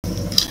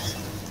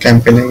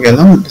ক্যাম্পেইনে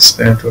গেলাম,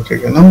 ডিসপ্লে নেটওয়ার্কে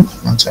গেলাম,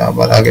 আচ্ছা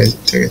আবার আগে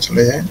থেকে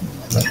চলে যাই,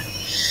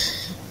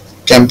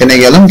 ক্যাম্পেইনে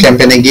গেলাম,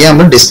 ক্যাম্পেইনে গিয়ে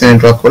আমরা ডিসপ্লে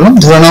নেটওয়ার্ক করলাম।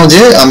 ধরে নাও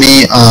যে আমি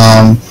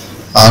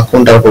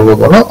কোনটা করব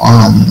বলো,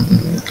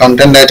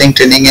 কন্টেন্ট রাইটিং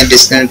ট্রেনিং এর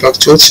ডিসপ্লে নেটওয়ার্ক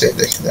চলছে,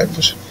 দেখি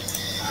একবার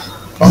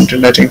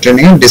কন্টেন্ট রাইটিং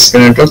ট্রেনিং এর ডিসপ্লে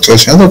নেটওয়ার্ক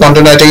চলছে। তো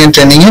কন্টেন্ট রাইটিং এর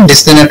ট্রেনিং এর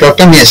ডিসপ্লে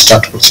নেটওয়ার্কটা আমি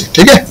স্টার্ট করছি,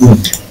 ঠিক আছে?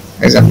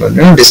 এক্সাম্পল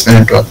ডিসপ্লে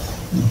নেটওয়ার্ক,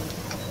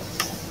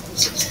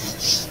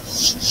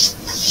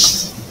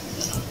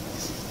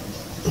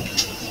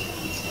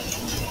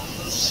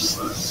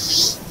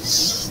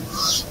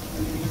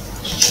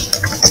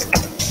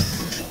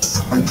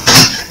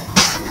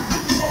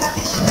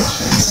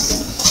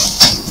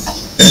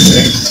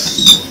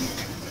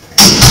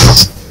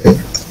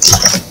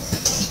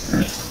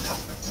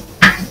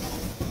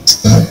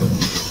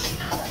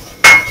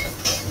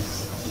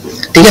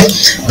 ঠিক আছে?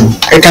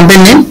 এই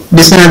ক্যাম্পেইন নেম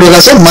ডিসপ্লে নেটওয়ার্ক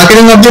আছে।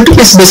 Marketing objective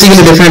is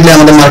basically definitely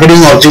আমাদের মার্কেটিং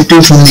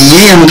অবজেক্টিভ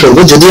নিয়েই আমি করব।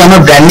 যদি আমার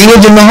ব্র্যান্ডিং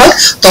এর জন্য হয়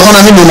তখন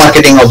আমি নো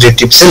মার্কেটিং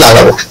অবজেক্টিভসে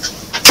লাগাবো,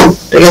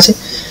 ঠিক আছে?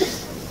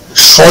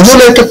 সজল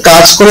একটা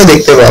কাজ করে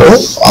দেখতে পারো,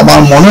 আমার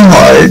মনে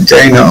হয়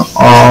যাই না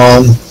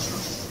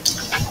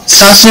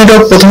সার্চ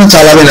নেটওয়ার্ক প্রথমে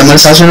চালাবে না, মানে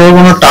সার্চ নেটওয়ার্ক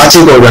কোনো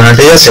টাচই করবে না,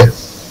 ঠিক আছে?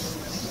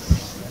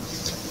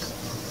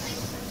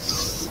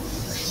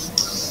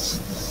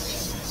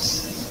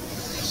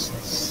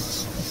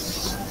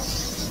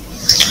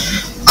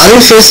 Are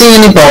you facing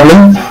any problem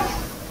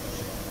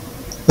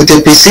with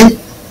your PC?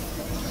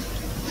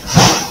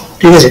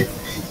 ঠিক আছে,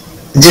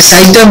 যে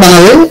সাইটটা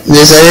বানাবে,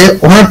 যে সাইটে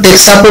ওখানে টেক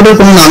সাপোর্টের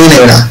কোনো নামই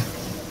নেবে না,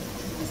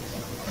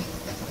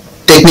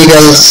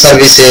 টেকনিক্যাল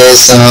সার্ভিসেস,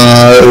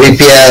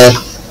 রিপেয়ার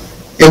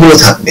এগুলো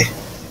থাকবে।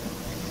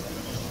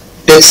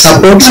 টেক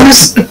সাপোর্ট মানে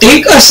টেক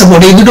আর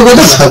সাপোর্ট এই দুটো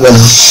কথা থাকবে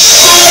না,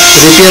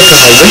 রিপেয়ার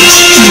থাকবে,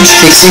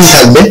 ফিক্সিং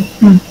থাকবে।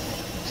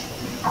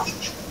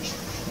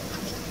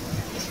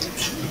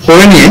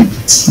 করে নিয়ে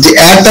যে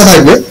অ্যাডটা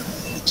থাকবে,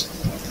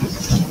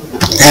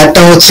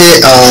 অ্যাডটা হচ্ছে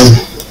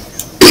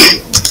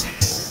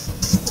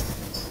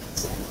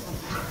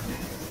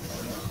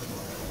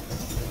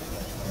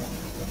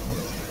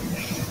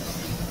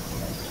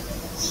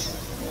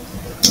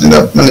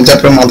মানে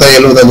যাকে মাথায়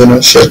এলো তার জন্য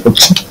শেয়ার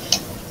করছি।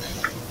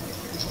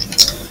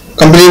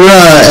 Complete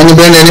any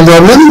point any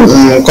problem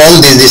call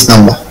this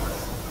number,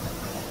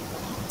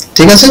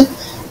 ঠিক আছে?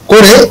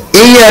 করে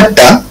এই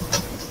অ্যাডটা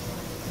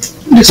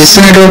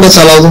ডিসপ্লে নেটওয়ার্কে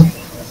চালাও, তো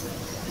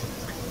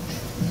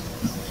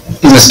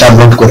ইমেজটা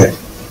আপলোড করে,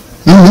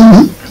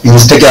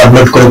 ইমেজটাকে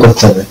আপলোড করে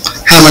করতে হবে।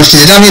 হ্যাঁ, মানে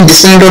যেটা আমি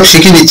ডিসপ্লে নেটওয়ার্ক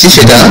শিখিয়ে দিচ্ছি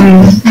সেটা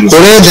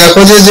করে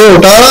দেখো যে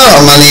ওটা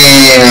মানে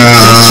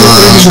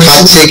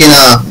খাচ্ছে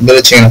কিনা,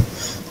 বেরোচ্ছে কিনা।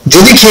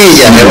 যদি খেয়ে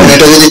যায় এবং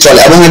এটা যদি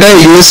চলে, এবং এটা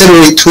ইউএস এর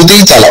ওই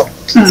থ্রুতেই চালাও,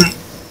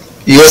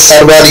 ইউএস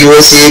সার্ভার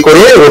ইউএস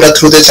করে ওটা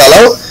থ্রুতে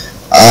চালাও।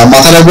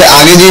 মাথা রাখবে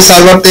আগে যে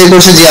সার্ভার থেকে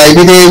করেছে, যে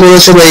আইপি থেকে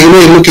করেছে বা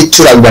এগুলো কিচ্ছু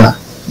রাখবে না।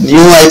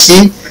 New IP,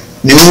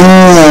 new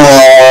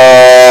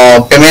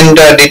payment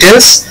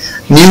details,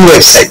 new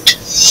website,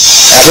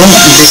 এবং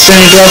ডিসপ্লে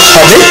নেটওয়ার্ক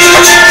হবে।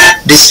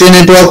 ডিসপ্লে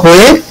নেটওয়ার্ক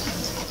হয়ে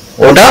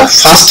ওটা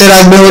ফার্স্টে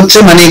রাখবে হচ্ছে,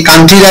 মানে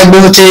কান্ট্রি রাখবে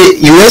হচ্ছে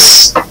US,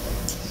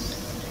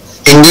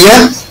 India,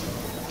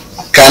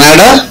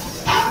 Canada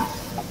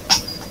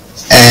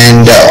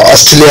and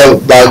Australia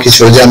বা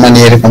কিছু, জার্মানি,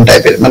 এরকম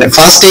টাইপের। মানে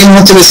ফার্স্ট এম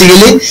হচ্ছে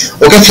বেসিক্যালি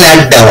ওকে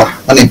ফ্ল্যাট দেওয়া,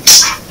 মানে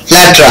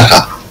ফ্ল্যাট রাখা,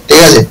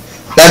 ঠিক আছে?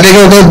 ফ্ল্যাট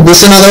রেখে ওকে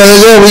বুঝতে না দেওয়া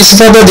যায় উইচ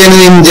ফর দ্য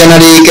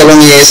জেনারিক এবং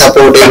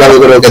সাপোর্ট এইভাবে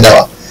করে ওকে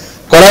দেওয়া।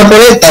 করার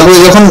পরে তারপরে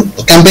যখন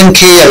ক্যাম্পেইন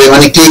খেয়ে যাবে,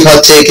 মানে ক্লিক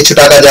হচ্ছে, কিছু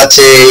টাকা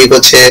যাচ্ছে, এই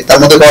করছে, তার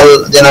মধ্যে কল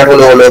জেনারেট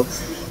হলো,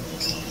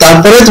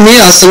 তারপরে তুমি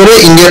আস্তে করে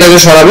ইন্ডিয়াটাকে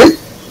সরাবে,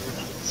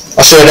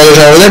 অস্ট্রেলিয়াটাকে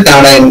সরাবে,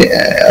 কানাডা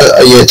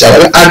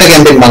চালাবে, আরেকটা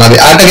ক্যাম্পেইন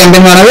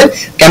বানাবে,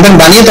 ক্যাম্পেইন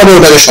বানিয়ে তবে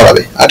ওটাকে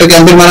সরাবে, আরেকটা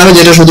ক্যাম্পেইন বানাবে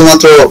যেটা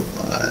শুধুমাত্র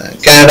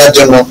কানাডার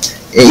জন্য,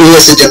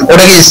 ইউএস এর জন্য,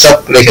 ওটাকে স্টক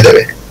রেখে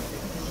দেবে।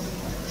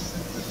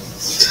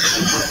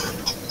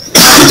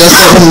 জাস্ট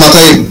এখন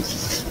মাথায়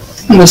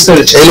বুঝতে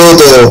পেরেছি, এলো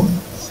তো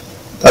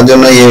তার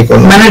জন্য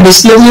করলো। মানে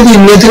ডিসপ্লে যদি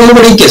ইন্ডিয়া থেকে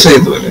করে কেসে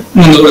দিতে পারে,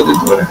 বন্ধ করে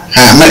দিতে পারে।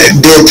 হ্যাঁ, মানে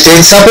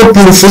টেক সাপোর্ট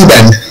পুরো ফুল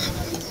ব্যান্ড,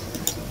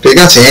 ঠিক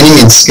আছে? এনি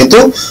মিন্স, কিন্তু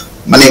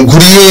মানে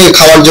ঘুরিয়ে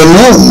খাওয়ার জন্য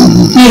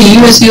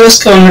ইউএস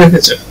কে অন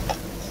রেখেছে।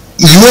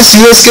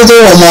 ইউএস কে তো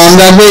অন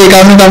রাখবে এই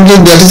কারণে, কারণ কি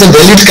that is a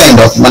valid kind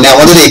of, মানে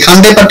আমাদের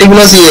এখানটায়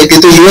পার্টিকুলার,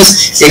 কিন্তু ইউএস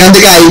এখান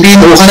থেকে আইপি,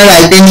 ওখানে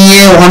আইপি নিয়ে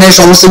ওখানে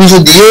সমস্ত কিছু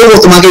দিয়েও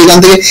তোমাকে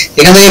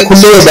এখান থেকে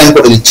খুললেও ব্যান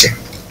করে দিচ্ছে,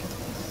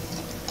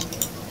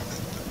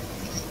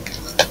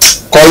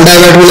 কল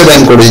ডাইভার্ট বলে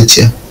ব্যান করে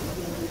দিচ্ছে।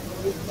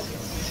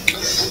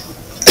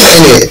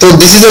 তো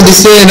this is a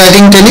display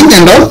writing training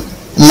and all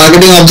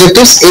marketing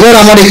objectives. এবার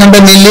আমার এখানটা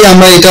মেইনলি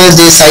আমরা এটা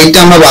যে সাইটটা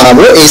আমরা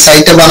বানাবো, এই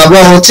সাইটটা বানাবো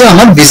হচ্ছে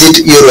আমার ভিজিট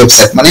ইউর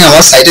ওয়েবসাইট, মানে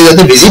আমার সাইটে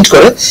যাতে ভিজিট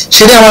করে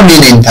সেটা আমার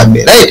মেইন এম থাকবে,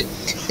 রাইট?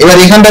 এবার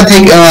এখানটা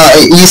থেকে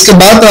इसके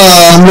बाद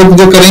हम लोग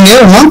जो करेंगे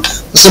हम,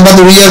 उसके बाद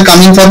we are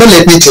coming for the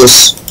let me choose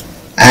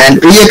and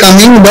we are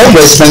coming the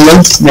West Bengal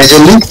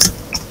majorly,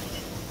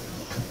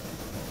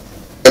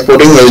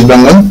 supporting West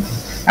Bengal,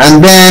 and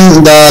then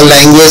the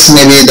language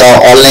maybe the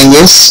all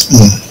language,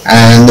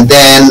 and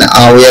then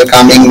we are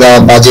coming the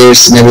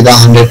budgets maybe the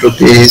 100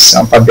 rupees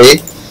per day,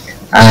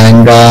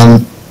 and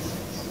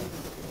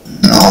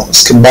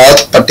उसके बाद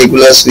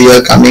particulars we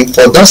are coming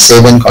for the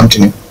save and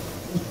continue,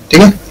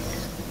 ठीक है.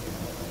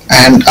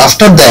 And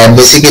after that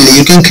basically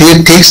you can create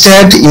text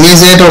ad,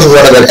 image ad or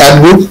whatever ad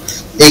group.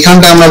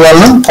 এখানটা আমরা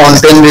বললাম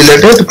content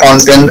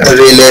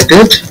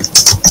related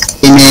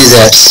image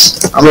ads,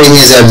 আমরা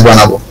image ads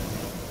বানাবো,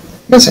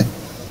 ঠিক আছে.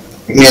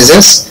 image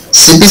ads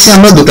CPC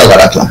আমরা দুটো টাকা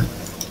রাখলাম.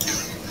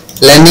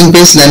 landing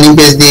page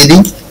দিয়ে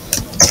দিই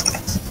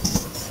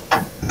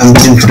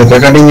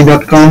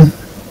ambitionphotography.com.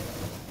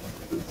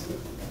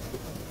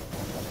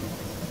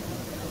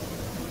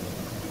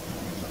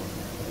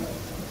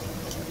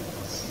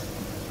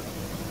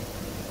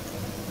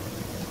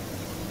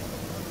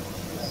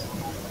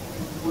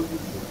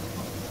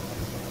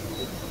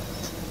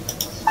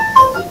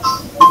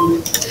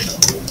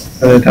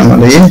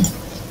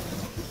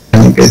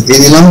 landing page দিয়ে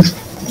দিলাম,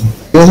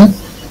 ঠিক আছে.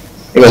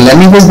 এবার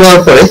landing page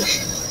দেওয়ার পরে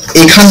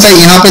এখানটা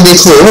यहाँ पे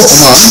देखो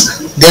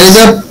there is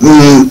a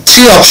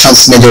three options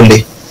majorly,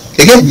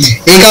 ठीक है.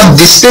 एक आप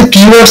डिस्प्ले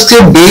कीवर्ड्स के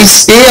बेस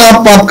पे आप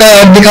आपका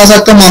ऐड दिखा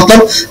सकते हो, मतलब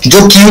जो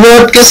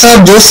कीवर्ड के साथ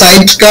जो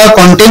साइट का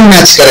कंटेंट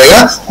मैच करेगा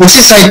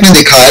उसी साइट में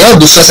दिखाएगा,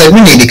 दूसरा साइट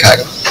में नहीं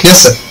दिखाएगा. Yes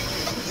sir.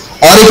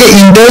 और एक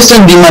इंटरेस्ट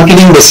एंड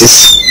डिमार्केटिंग बेसिस,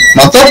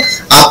 मतलब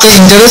आपका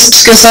इंटरेस्ट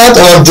के साथ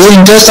और जो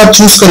इंटरेस्ट आप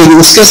चूज करोगे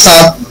उसके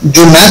साथ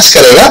जो मैच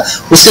करेगा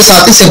उसके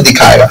साथ ही सिर्फ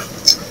दिखाएगा.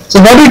 So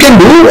what we can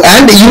do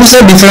and use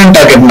a different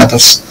target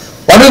methods.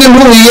 What we can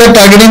do, we are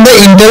targeting the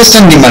interest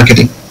and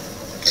remarketing.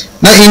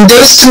 Now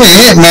interest में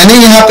मैंने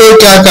यहाँ पे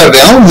क्या कर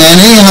रहा हूँ,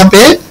 मैंने यहाँ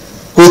पे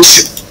कुछ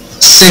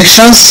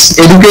sections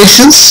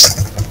educations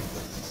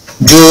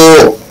जो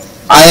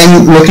I am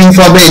looking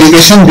for the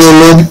education, जो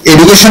लोग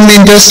education में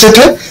interested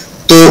है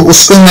तो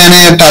उसको मैंने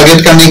target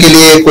करने के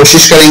लिए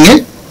कोशिश करेंगे.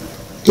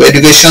 तो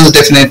educations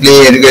definitely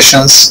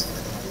educations,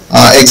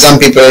 exam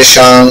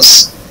preparations,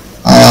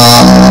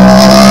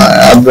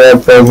 abroad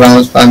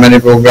programs, primary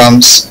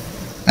programs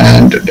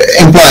and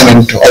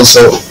employment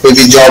also. कोई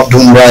भी job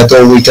ढूंढ रहा है तो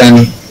we can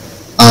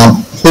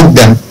put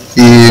them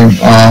कि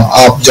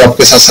आप job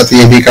के साथ साथ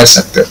ये भी कर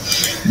सकते हो.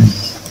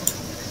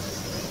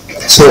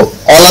 So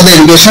all of the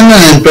education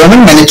and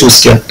employment मैंने choose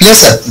किया. Clear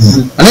sir?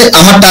 মানে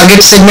আমার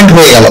target segment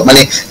হয়ে গেল,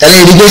 মানে তাহলে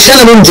education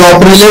এবং job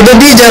related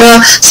ही যারা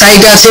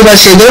site আছে বা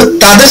সেদের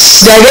তাদের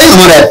জায়গায়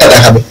আমার অ্যাডটা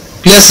দেখাবে.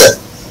 Clear sir?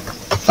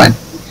 Fine.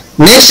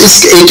 নেক্সট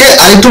এটা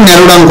আরেকটু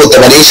ন্যারো ডাউন করতে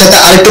পারি, এর সাথে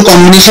আরেকটু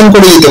কম্বিনেশন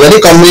করে দিতে পারি.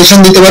 কম্বিনেশন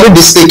দিতে পারি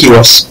ডিসপ্লে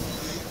কিওয়ার্ডস.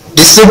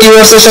 ডিসপ্লে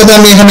কিওয়ার্ডস এর সাথে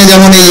আমি এখানে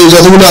যেমন এই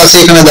যতগুলো আছে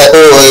এখানে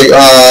দেখো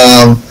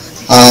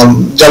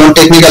যেমন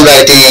টেকনিক্যাল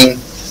রাইটিং,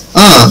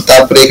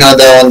 তারপরে এখানে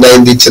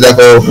দিচ্ছে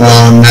দেখো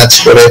ম্যাচ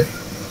করে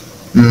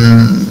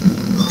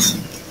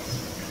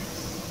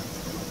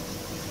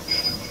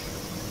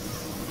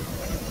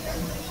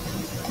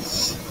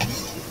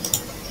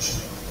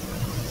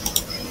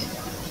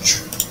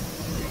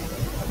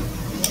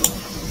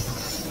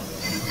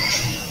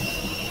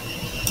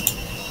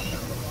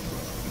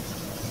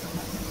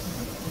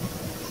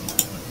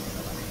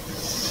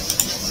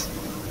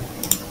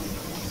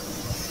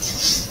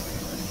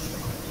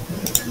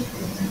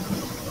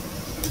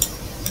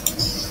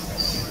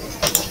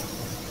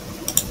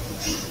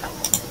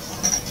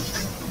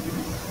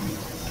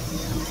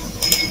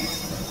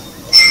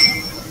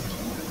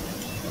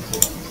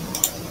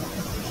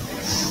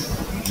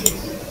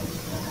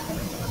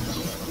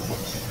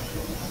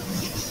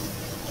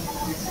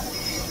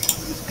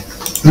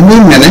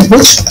मैंने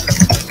कुछ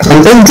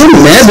कंटेंट जो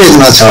मैं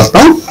भेजना चाहता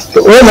हूँ तो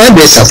वो मैं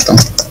भेज सकता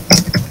हूँ.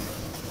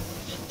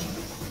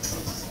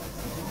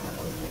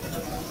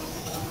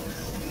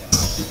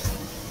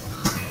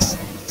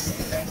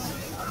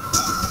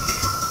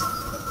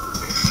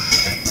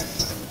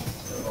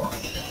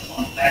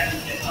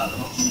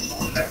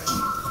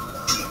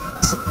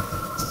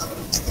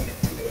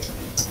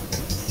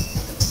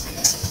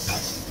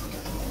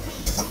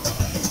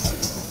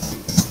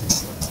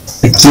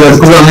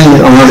 কিওয়ার্ডগুলো আমি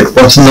আমার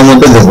পছন্দ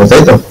মতো দেবো,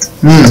 তাই তো?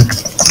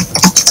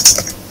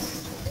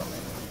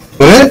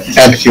 করে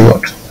অ্যাড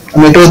কিওয়ার্ড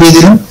আমি এটাও দিয়ে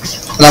দিলাম,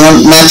 তাহলে আমার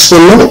ম্যাচ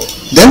করলো.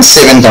 দেন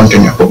 7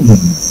 কন্টিনিউ.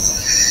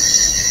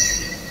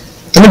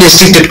 তুমি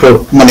রেস্ট্রিক্টেড করো,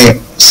 মানে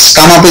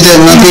come up with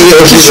nothing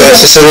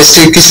so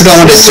restrict কিছুটা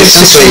আমার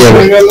রেস্ট্রিকশনস হয়ে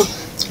যাবে.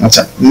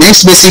 আচ্ছা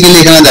নেক্সট বেসিক্যালি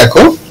এখানে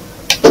দেখো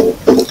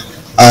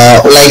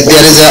like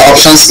there is a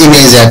options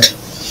image add.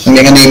 আমি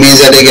এখানে ইমেজ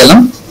অ্যাডে গেলাম,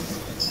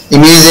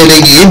 ইমেজ অ্যাডে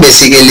গিয়ে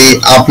বেসিক্যালি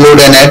আপলোড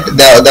এন্ড অ্যাড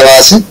দেওয়া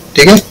আছে,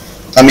 ঠিক আছে.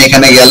 তো আমি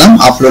এখানে গেলাম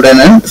আপলোড এন্ড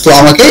অ্যাড, তো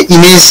আমাকে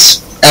ইমেজ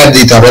অ্যাড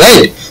দিতে হবে,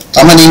 রাইট. তো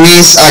আমার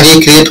ইমেজ আগে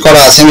ক্রিয়েট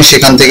করা আছে, আমি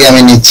সেখান থেকে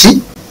আমি নিচ্ছি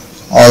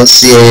all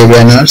CA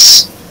banners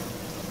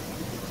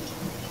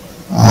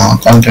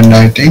content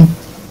writing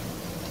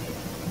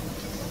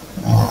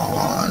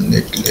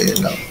লিখলে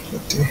লাভ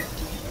করতে,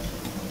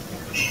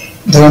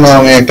 ধরুন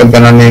আমি একটা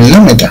ব্যানার নিয়ে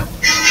নিলাম এটা,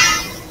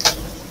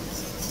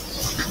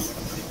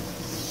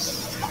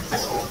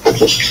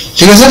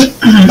 ঠিক আছে.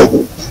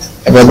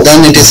 এবার then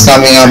it is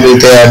coming up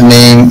with a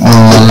name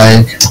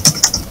like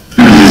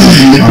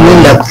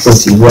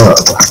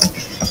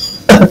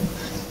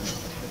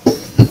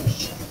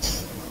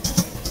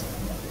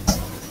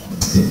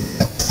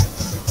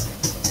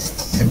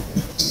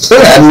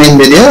underscore add main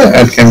video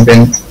add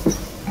campaign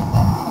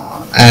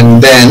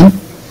and then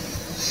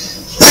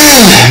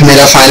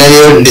मेरा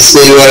फाइनल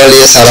डिस्प्ले URL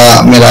ये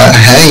सारा मेरा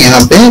है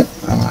यहाँ पे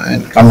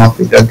and come up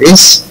with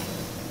this.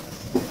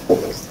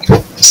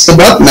 उसके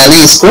बाद मैंने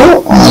इसको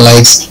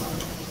like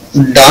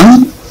done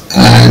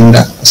and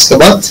उसके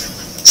बाद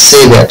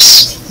save as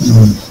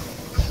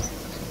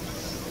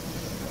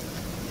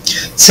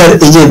স্যার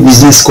এই যে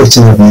বিজনেস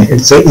করছেন আপনি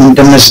এটা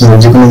ইন্টারন্যাশনাল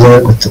যে কোনো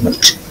জায়গায় করতে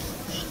পারছেন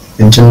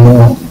এর জন্য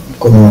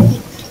কোনো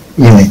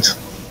ইয়ে নেই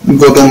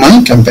go to my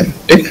campaign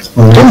ঠিক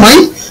তো my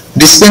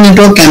display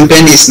network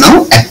campaign is now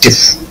active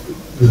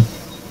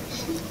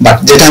but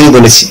যেটা আমি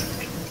বলেছি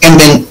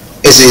campaign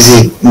is easy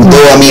তো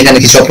আমি এখানে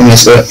কিছু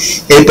অপটিমাইজ করে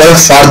এরপরে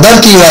ফার্দার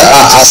কি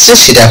আসছে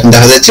সেটা এখন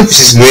দেখা যাচ্ছে which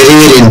is very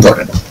very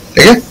important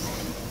ঠিক আছে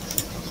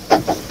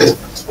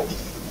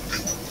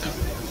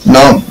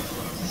now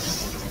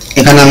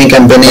এখানে আমি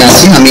ক্যাম্পেইনে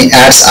আছি আমি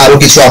অ্যাডস আরো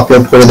কিছু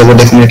আপলোড করে দেব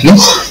ডেফিনেটলি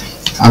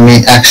আমি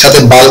একসাথে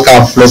বাল্ক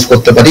আপলোড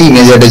করতে পারি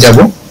ইমেজ অ্যাডে যাব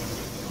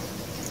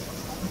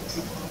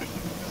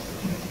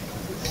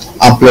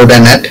আপলোড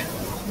এন্ড অ্যাড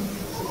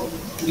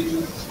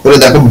করে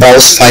দেখো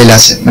ব্রাউজ ফাইল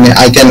আছে মানে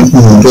I can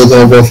go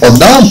for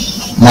the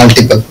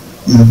multiple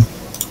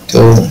তো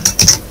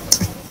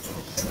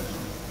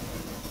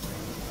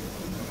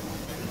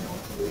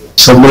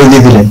সবগুলো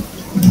দিয়ে দিলেন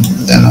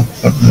দেন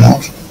আপলোড নাও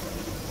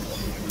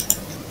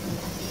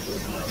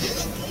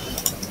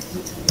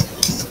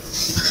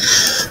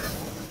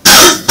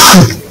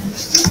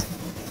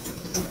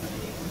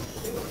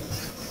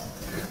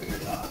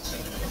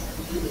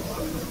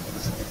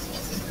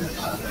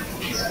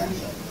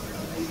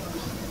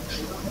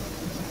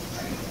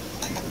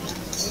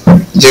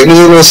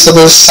যেগুলোর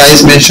সাথে সাইজ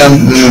মেনশন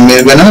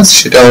মিলবে না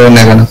সেটাও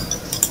নেবে না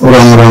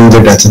রং রং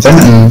যেটা আছে তাই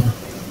না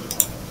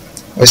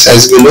ওই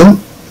সাইজগুলো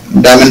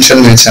ডাইমেনশন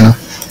মিলছে না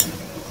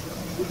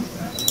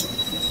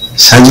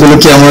সাইজগুলো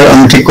কি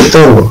আমি ঠিক করতে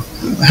পারবো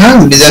হ্যাঁ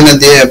ডিজাইনার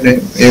দিয়ে আপনি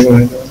এই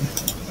করে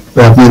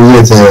দেবেন আপনি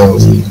দিয়েছে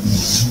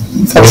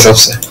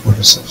ফটোশপে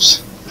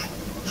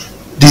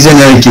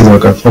ডিজাইনার কি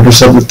দরকার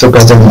ফটোশপ তো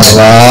কাজ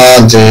বাবা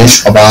যে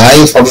সবাই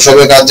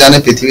ফটোশপের কাজ জানে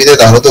পৃথিবীতে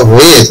তাহলে তো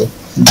হয়ে যেত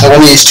তখন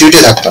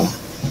ইনস্টিটিউটে থাকতাম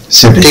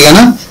ঠিক আছে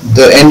না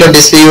তো এন্টার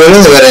ডিসপ্লে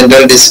ইউআরএল এবার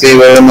এন্টার ডিসপ্লে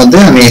ইউআরএল এর মধ্যে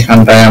আমি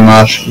এখানটায়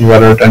আমার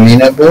ইউআরএলটা নিয়ে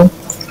নেব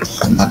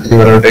আমার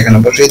ইউআরএলটা এখানে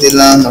বসিয়ে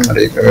দিলাম আমার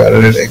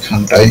ইউআরএল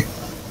এখানটায়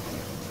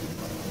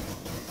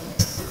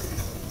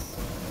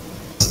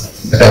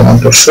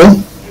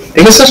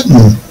ঠিক আছে স্যার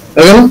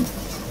হয়ে গেল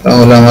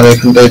তাহলে আমার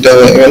এখানটা এটা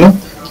হয়ে গেল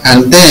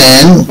and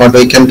then what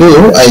I can do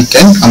I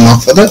can come up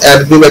for the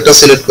add group একটা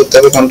সিলেক্ট করতে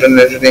হবে content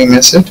related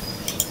message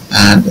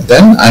and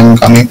then I'm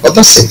coming for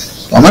the save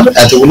তো আমার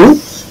এতগুলো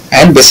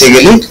and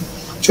basically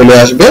চলে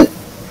আসবে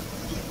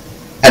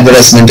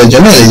অ্যাডভার্টাইজমেন্টের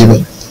জন্য এলিজিবল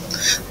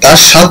তার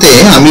সাথে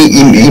আমি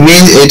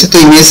ইমেজ এটা তো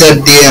ইমেজ অ্যাড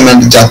দিয়ে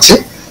আমাদের যাচ্ছে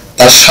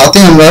তার সাথে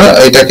আমরা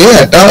এটাকে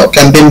একটা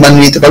ক্যাম্পেইন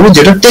বানিয়ে নিতে পারবো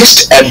যেটা টেক্সট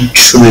অ্যাড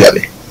শুরু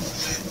যাবে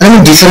আমি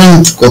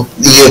ডিফারেন্ট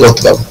ইয়ে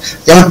করতে পারবো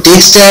যেমন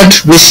টেক্সট অ্যাড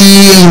বেশি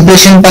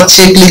ইমপ্রেশন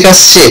পাচ্ছে ক্লিক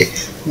আসছে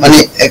মানে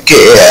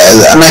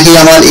নাকি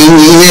আমার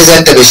ইমেজ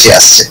অ্যাডটা বেশি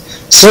আসছে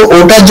সো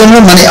ওটার জন্য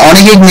মানে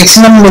অনেকে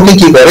ম্যাক্সিমাম লোকে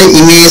কি করে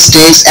ইমেজ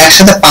টেক্সট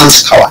একসাথে পাঞ্চ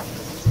খাওয়া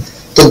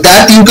তো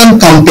দ্যাট ইউ ক্যান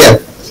কম্পেয়ার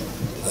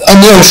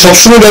আমি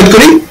সবসময় গাইড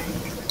করি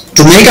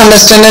to make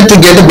understanding to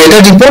get a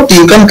better report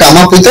you can come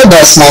up with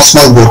a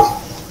small book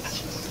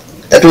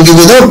that will give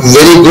you the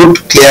very good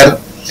clear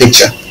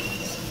picture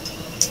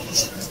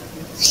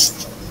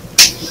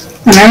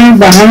আমি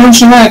বানানোর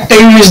সময় একটা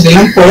image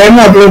দিলাম পরে আমি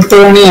আপলোড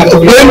করে নিয়ে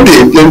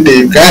plenty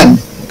you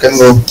can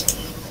go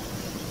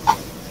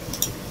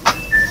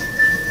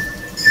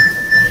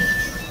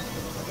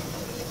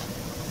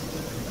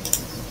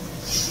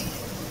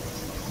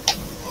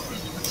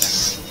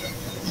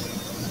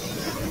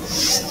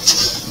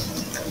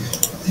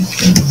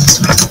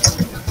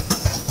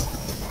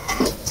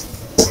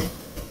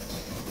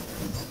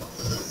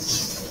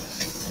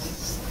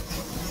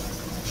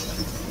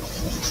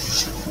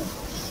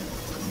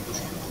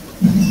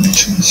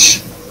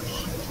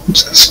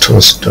just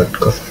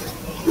host.com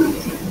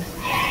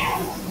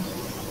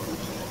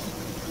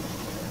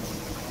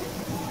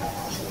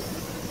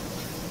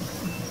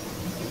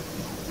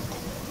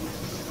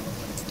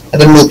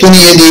একটা নতুন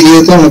ইয়ে দিয়ে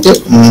দিও তো আমাকে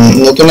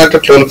নতুন একটা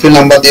টোল ফ্রি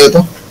নাম্বার দিও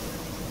তো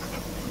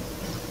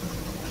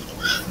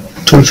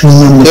টোল ফ্রি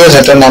নাম্বার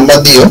একটা নাম্বার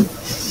দিও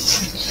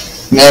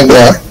मैं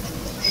একবার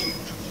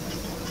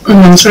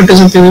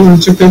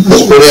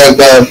করে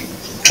একবার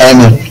ট্রাই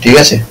মারি ঠিক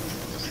আছে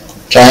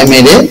ট্রাই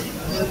মেরে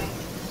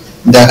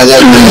দেখা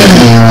যাক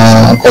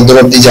কত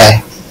অবধি যায়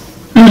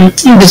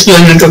ডিসপ্লে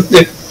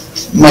নেটওয়ার্ক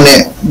মানে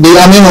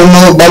আমি অন্য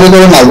ভাবে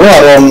করে মারবো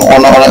আর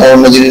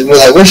অন্য জিনিসগুলো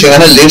থাকবে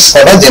সেখানে লিডস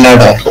কটা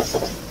জেনারেট হয়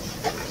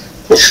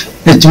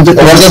কিন্তু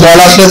তোমার তো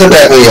ডলার আসলে তো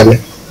ট্র্যাক হয়ে যাবে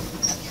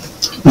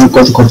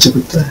কত খরচ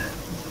করতে হয়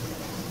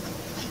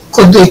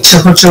কত ইচ্ছা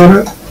খরচ করে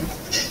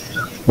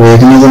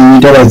ওইখানে যে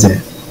মিটার আছে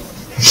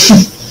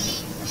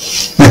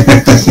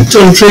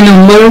টোল ফ্রি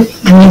নাম্বার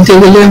নিতে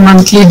গেলে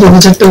মান্থলি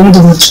 2000 টাকা মতো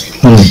খরচ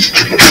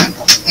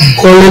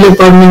কল এলে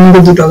পার মিনিটে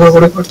 2 টাকা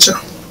করে খরচা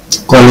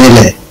কল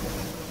এলে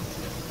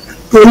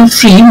টোল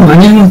ফ্রি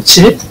মানে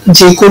হচ্ছে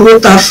যে করবে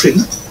তার ফ্রি,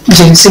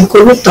 যে রিসিভ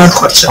করবে তার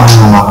খরচা।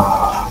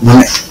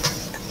 মানে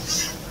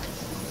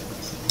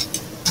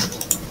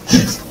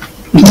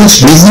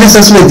বিজনেস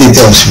আসলে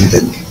দিতে অসুবিধা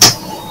নেই,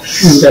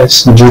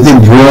 যদি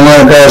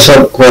ভ্রমণটা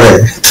সব করে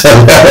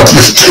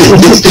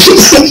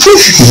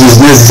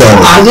বিজনেস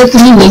যাবে। আগে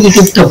তুমি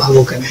নেগেটিভটা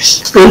ভাবো কেন?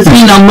 টোল ফ্রি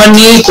নাম্বার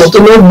নিয়ে কত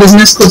লোক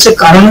বিজনেস করছে,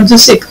 কারণ হচ্ছে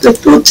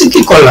একটু হচ্ছে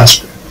কি কল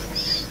আসবে,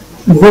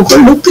 ভুয়ো কল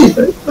ঢুকতেই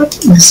পারে,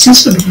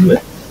 বিজনেসটা ঢুকবে,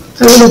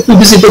 তাহলে লোক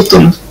পিপিসি করতো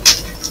না।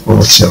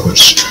 অবশ্যই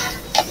অবশ্যই।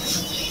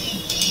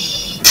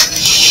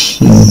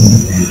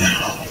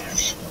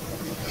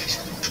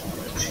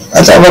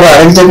 আচ্ছা, আবার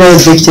আরেক জায়গায়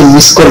দেখছি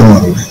মিস কল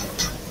মারবে,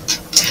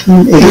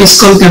 মিস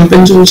কল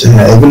ক্যাম্পেইন চলছে।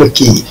 হ্যাঁ, এগুলো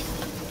কি?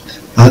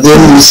 আমাদের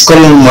মিস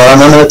কল মারা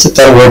মানে হচ্ছে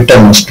তার ওয়েটটা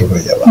নষ্ট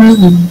হয়ে যাবে।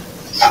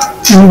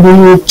 তুমি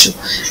বুঝছো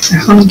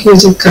এখন কি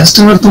হয়েছে,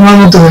 কাস্টমার তোমার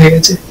মতো হয়ে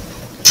গেছে,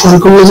 কল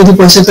করলে যদি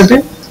পয়সা কাটে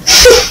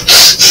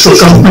তো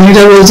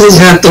কোম্পানিটা বলছে যে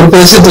হ্যাঁ তোর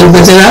পয়সা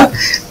রাখ,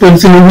 টোল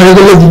ফ্রি নাম্বারে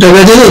গেলে 2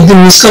 টাকা দেবে, একদিন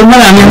মিস কল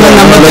মার, আমি আমার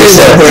নাম্বার দিয়ে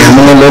যাবো।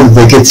 এমন লোক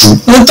দেখেছি,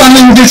 তো আমি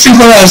ইন্টারেস্টিং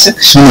করা আছে,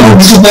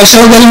 কিছু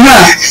পয়সাও গেল না,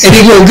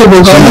 এদিকে ওকে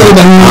বোকা করে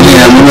বানিয়ে। আমি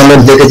এমন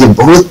লোক দেখেছি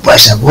বহুত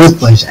পয়সা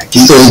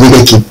কিন্তু ওইদিকে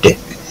কিপটে,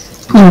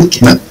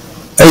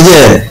 এই যে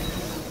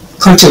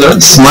খরচা করে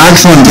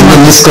স্মার্টফোন কিন্তু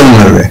মিস কল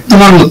মারবে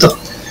তোমার মতো।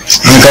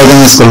 আমি কাউকে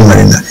মিস কল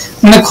মারি না,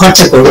 মানে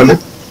খরচা করবে না।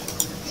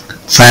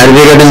 ফায়ার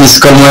ব্রিগেডে মিস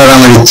কল মারার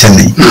আমার ইচ্ছা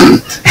নেই,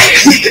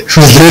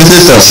 বুঝতে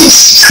তো?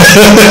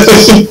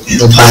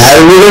 ফায়ার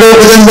ব্রিগেডে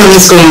পর্যন্ত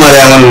মিস কল মারে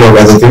এমন লোক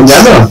আছে, তুমি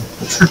জানো?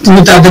 তুমি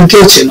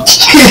তাদেরকেও চেনো।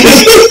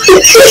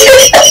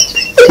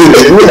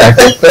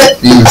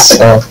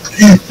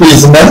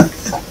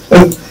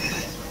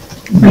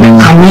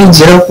 আমি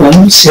যেরকম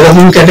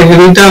সেরকম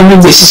ক্যাটাগরিটা আমি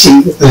বেশি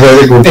চিনব।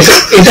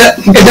 এটা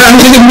এটা আমি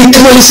যদি মিথ্যে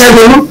বলি স্যার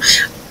বলুন,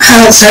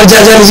 হ্যাঁ স্যার যা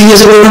যা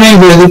জিজ্ঞাসা করবেন আমি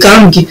বলে দিই,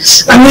 কারণ কি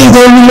আমি এই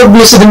ধরনের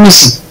লোকগুলোর সাথে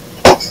মিশি।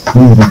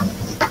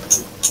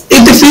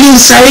 এতে ফিল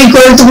সাই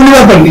করে তো কোনো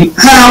ব্যাপার নেই।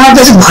 হ্যাঁ আমার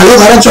কাছে ভালো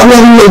খারাপ চলে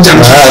এমন লোক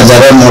জানো,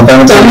 যারা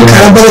মোটামুটি আমি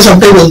খারাপ ভাবে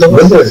সবটাই বলতে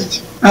পারবো।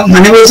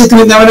 মানে বলছি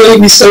তুমি তো আমার ওই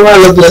মিস্টার ওয়ার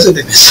লোকগুলোর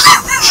সাথে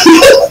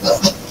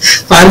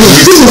পারবি।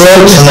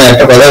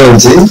 একটা কথা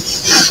বলছি,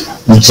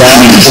 যা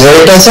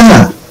ওয়েট আছে না,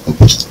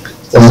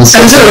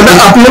 ওটা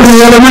আপলোড হয়ে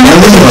গেল মানে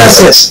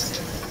শেষ।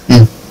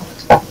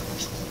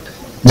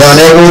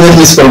 অনেক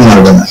মিস কল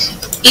মারবে না,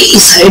 এই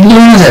সাইড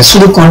গুলো না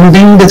শুধু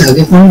কন্টেন্টে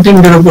থাকে,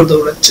 কন্টেন্টের উপর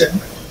দৌড়াচ্ছে,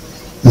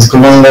 মিস কল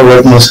মারলে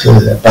ওয়েট নষ্ট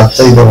হয়ে যায়,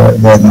 পাত্তাই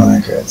দেয় না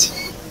অনেকে আছে।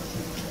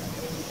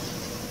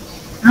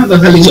 হ্যাঁ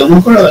খালি জমা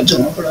করা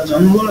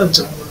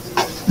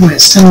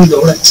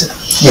দৌড়াচ্ছে।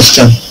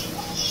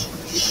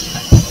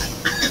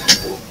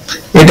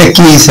 এটা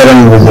কি স্যার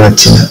আমি বুঝতে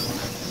পারছি না।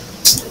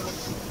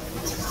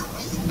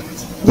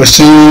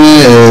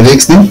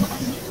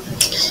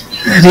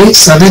 রিক্স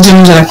তাদের জন্য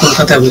যারা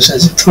কলকাতায় বসে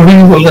আছে, থোড়ি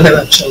কলকাতায়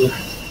ব্যবসা হবে,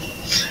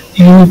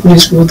 এখানে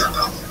পুলিশ বহুত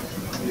ভালো,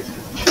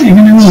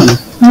 এখানে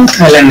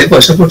থাইল্যান্ডে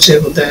পয়সা পড়ছে,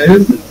 কোথায়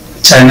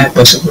চায়নায়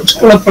পয়সা পড়ছে,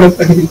 ওরা পরে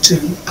পাঠিয়ে দিচ্ছে।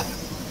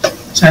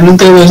 চায়না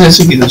থেকে বসে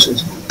আছে কি দোষ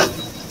আছে,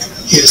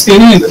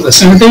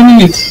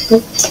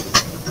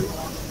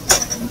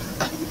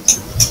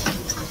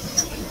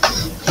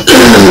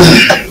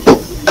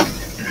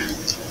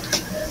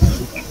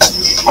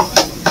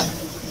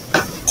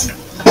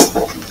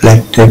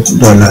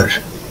 ডলার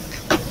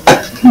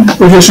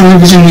প্রশাসনের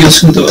কিছু নিউজ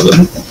শুনতে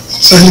পাবেন,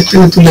 সাইড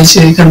থেকে তুলেছে,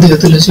 এখান থেকে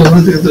তুলেছে,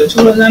 ওখান থেকে তুলেছে,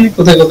 ওরা জানি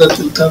কোথায় কোথায়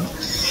তুলতে হবে।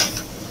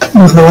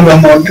 ভালো ভালো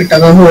অ্যামাউন্টের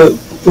টাকা হয়ে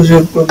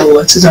প্রচুর বউ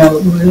আছে, জামা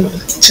কাপড়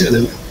ছেড়ে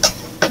দেবে।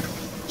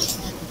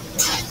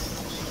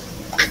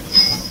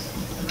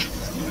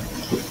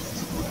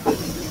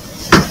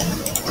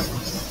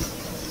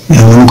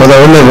 এমন কথা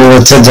বললে বউ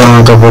হচ্ছে জামা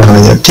কাপড়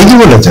হয়ে যায়, ঠিকই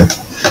বলেছে।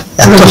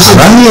 এত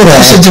হারামি এরা,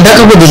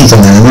 টাকা পে দিত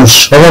না, এমন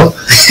সব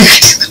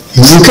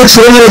মুখে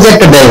ছুড়ে মেরে যে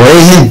একটা দেয় ভাই,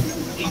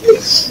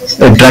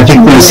 ট্রাফিক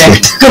পুলিশ।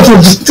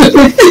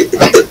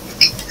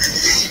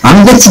 আমি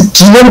দেখছি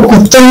জীবন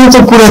কুত্তার মতো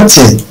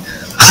কুড়াচ্ছে।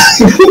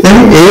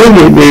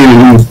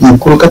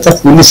 কলকাতা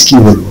পুলিশ কি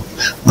বলবো,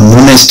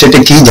 অন্য স্টেটে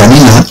কি জানি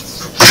না,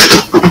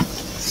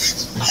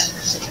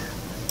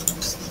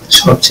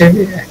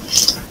 সবচেয়ে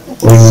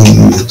ওই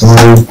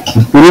তোমার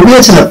পুরবি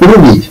আছে না,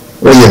 পুরবি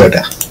ওই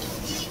জায়গাটা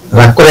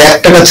রাগ করে 1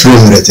 টাকা ছুঁড়ে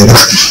মেরেছে,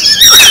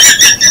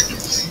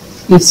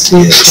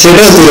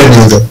 সেটাও তুলে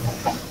নিত।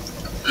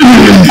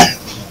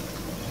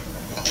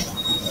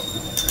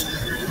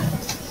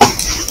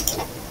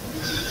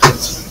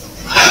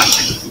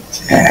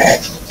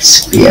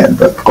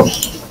 sphere.com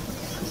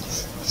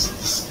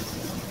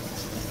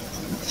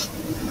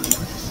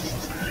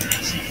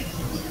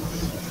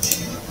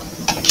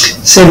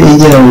স্যার এই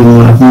যে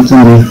আপনি তো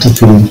নৃত্য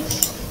ফিল্ম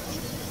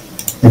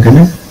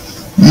এখানে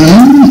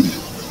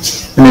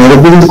মানে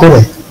এরকম করে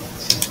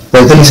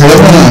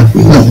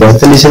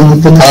 45,000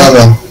 মধ্যে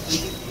আলাদা।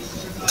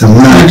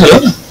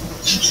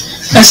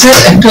 স্যার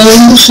একটা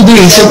শুধু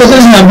এইসব কথা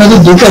না, আপনাদের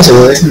দুটো আছে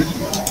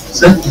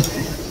স্যার।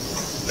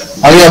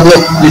 आगे आप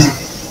लोग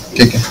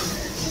ठीक है।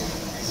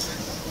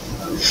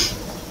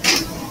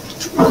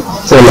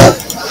 चला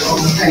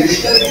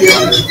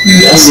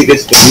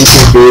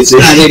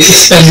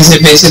Spanish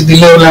পেয়েছে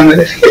দিলে বলে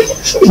আমাদের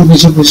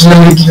কিছু বুঝলাম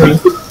না কি হলো।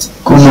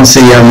 ¿Cómo se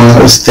llama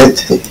usted?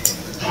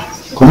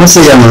 ¿Cómo se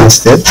llama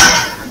usted?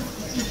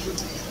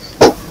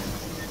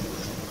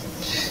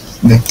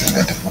 দেখতে হবে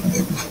এটা ফোন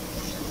দেখবো।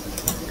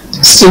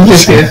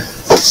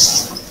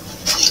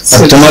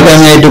 আর তোমাকে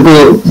আমি এইটুকু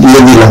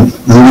দিয়ে দিলাম,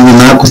 আমি যদি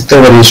না করতে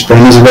পারি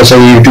স্প্যানিশ ভাষা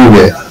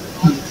ইউটিউবে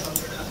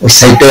ওই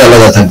সাইটটাই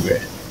আলাদা থাকবে।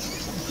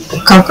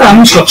 কাকা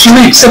আমি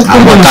সবসময় অ্যাকসেপ্ট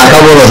করবো না। কাকা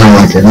বলো না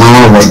আমাকে,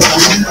 মামা বলো।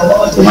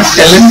 তোমার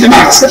ট্যালেন্ট আমি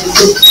অ্যাকসেপ্ট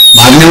করব।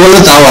 ভাগ্নে বলো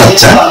তাও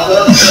আচ্ছা,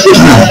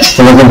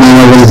 তোমাকে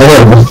মামা বলতে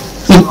পারবো।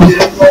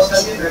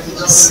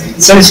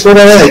 সার্চ করে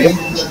দেখো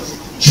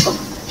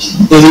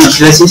এই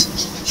ক্লাসিস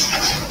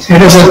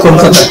এটা সব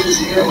কলকাতা,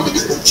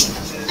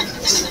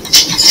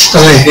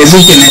 তবে হেভি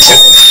কিনেছে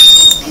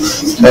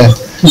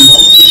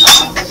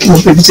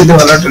ওকে পিছিয়ে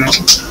ভালো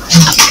টেনেছে।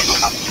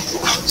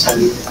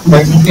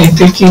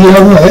 এতে কি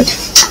হবে,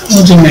 ও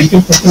যে ম্যাকে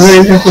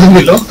পপুলারিটি করে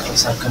দিল,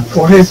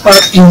 পরে পর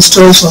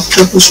ইনস্টল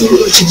সফটওয়্যার প্রচুর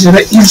রয়েছে যারা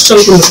ইনস্টল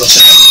করে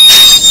বসে।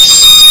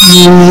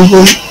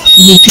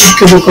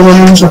 ইউটিউবকে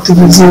রেকমেন্ড সত্যি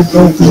বুঝিয়ে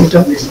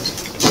এটা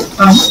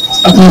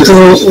আপনি তো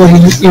ওই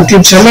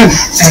ইউটিউব চালান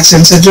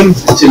অ্যাডসেন্সের জন্য।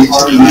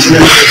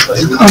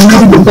 আমরা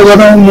যদি ঢোকাবার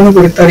মনে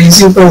করি তার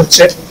ইজি উপায়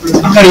হচ্ছে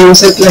আমার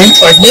ইউএসএ ক্লায়েন্ট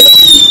পার ডে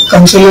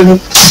কনসোলের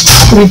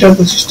 20টা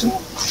 25টা,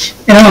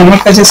 এরকম আমার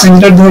কাছে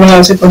সেন্টার ধরা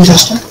আছে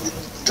 50টা,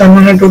 তার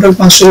মানে টোটাল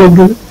 500 লোক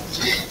ঢুকে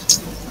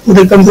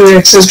ওদের কম্পিউটার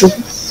অ্যাক্সেস ঢুকে।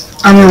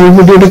 আমি ওই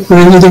ভিডিওটা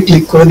করে যদি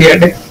ক্লিক করে দিই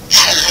অ্যাডে,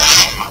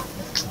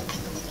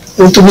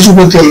 ও তো কিছু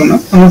করতে হলো না,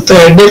 আমার তো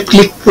অ্যাডে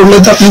ক্লিক করলে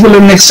তো আপনি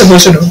বললেন নেক্সট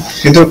পয়সা ঢুকে।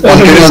 কিন্তু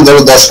কন্টিনিউয়াস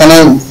ধরো 10খানা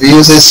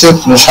ভিউজ এসেছে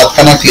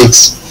 7খানা ক্লিকস,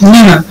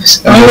 না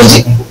আমি বলছি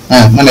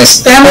হ্যাঁ মানে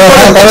স্প্যাম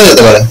করা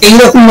যেতে পারে।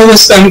 এইরকম ভাবে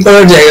স্প্যাম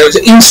করার জায়গা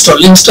হচ্ছে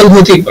ইনস্টল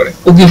হতেই পারে।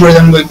 ও কি করে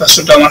জানবো এই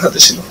পাসওয়ার্ডটা আমার হাতে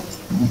ছিল?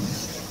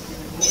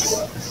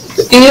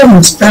 এইরকম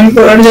স্প্যাম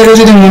করার জায়গা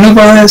যদি মনে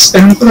করা হয়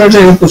স্প্যাম করার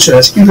জায়গা প্রচুর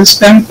আছে, কিন্তু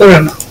স্প্যাম করে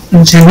না,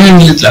 জেনুইন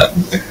নিড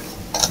লাগবে।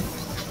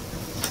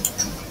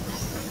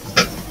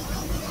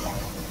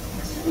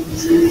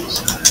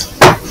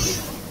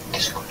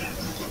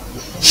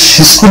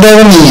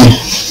 स्क्रूड्राइवर नहीं है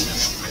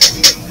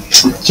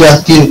क्या?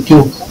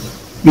 क्यों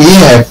ये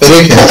है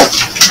पेरेक है।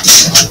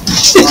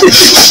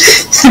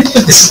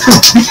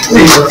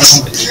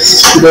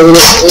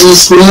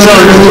 स्क्रूड्राइवर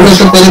ऑर्डर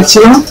तो पेरेक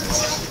ছিল না,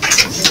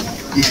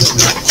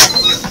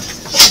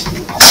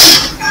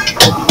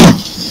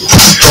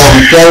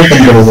 क्या ओपन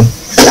करोगे?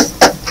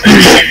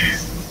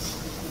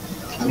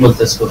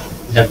 बोलते इसको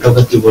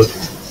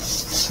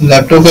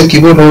लैपटॉप का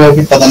कीबोर्ड होगा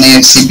कि पता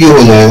नहीं, सीपीयू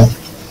हो जाएगा।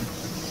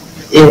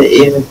 ये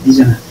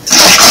दीजिए ना,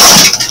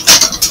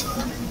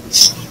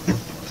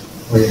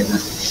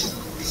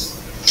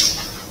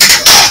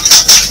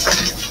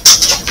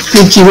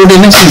 कीबोर्ड है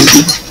ना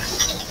सीपीयू।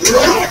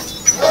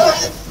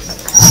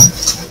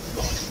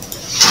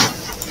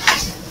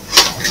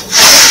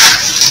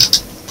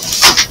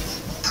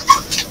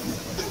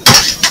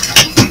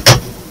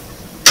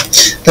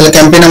 তাহলে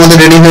ক্যাম্পেইন আমাদের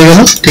রেডি হয়ে গেল,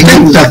 ঠিক আছে।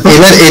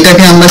 এবার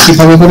এটাকে আমরা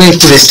কিভাবে করে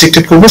একটু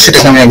রেস্ট্রিক্টেড করব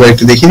সেটাকে আমি একবার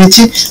একটু দেখিয়ে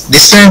দিচ্ছি।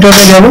 ডিসপ্লে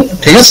নেটওয়ার্কে যাব,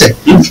 ঠিক আছে।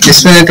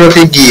 ডিসপ্লে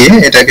নেটওয়ার্কে গিয়ে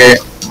এটাকে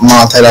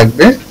মাথায়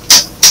রাখবে,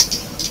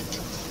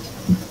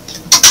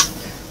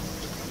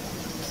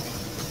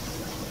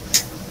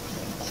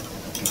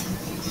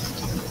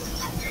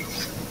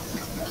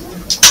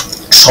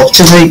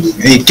 সবচেয়ে ভাই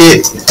এইকে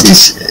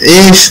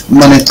এই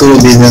মানে তো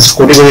বিজনেস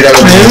কোটি কোটি টাকা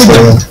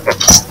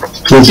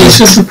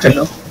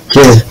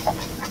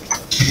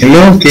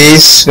হ্যালো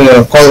কেস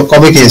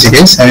কবে খেয়েছে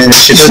কেস? আমি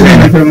সেটা জানি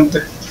না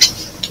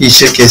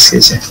কিসের কেস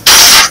খেয়েছে।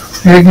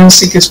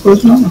 প্রেগন্যান্সি কেস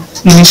করেছিল না,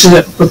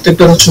 19,000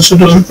 প্রত্যেকটা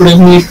 $600 করে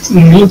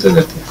নিল তো,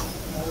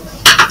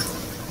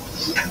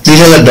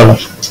 $20,000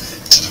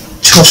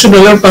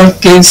 $600 পার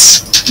কেস,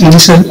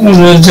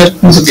 19,000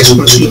 মতো কেস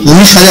করেছিল।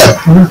 19,000?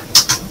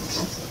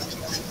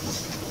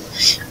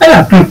 আরে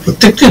আপনার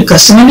প্রত্যেকটা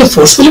কাস্টমারকে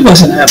ফোর্সফুলি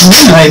পাচ্ছেন না আপনি,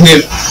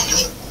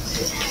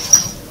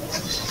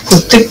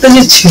 প্রত্যেকটা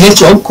যে ছেলে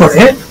জব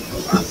করে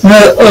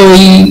আপনার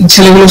ওই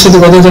ছেলেগুলোর সাথে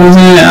কথা বলতে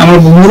আমার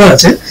বন্ধুরা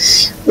আছে,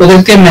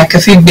 ওদেরকে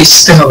ম্যাকাফি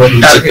বেচতে হবে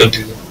টার্গেট।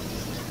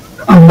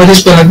 আমাদের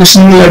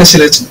কোলাবোরেশন গুলো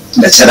ছেলেছে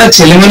বেচারা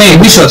ছেলে মানে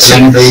এবি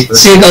সচ্ছেন,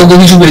 সে কাউকে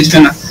কিছু বেচবে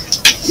না,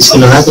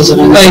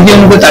 আইডিয়া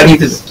আমাকে তাড়িয়ে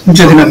দেবে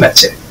যদি না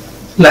বেচে।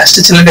 লাস্টে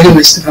ছেলেটাকে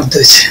বেচতে ভাবতে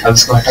হয়েছে।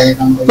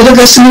 ওদের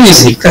কাস্টমার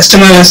ইজি,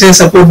 কাস্টমার আসে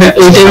সাপোর্ট দেয়,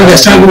 ওই টাইমে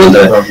কাস্টমারকে বলতে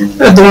হবে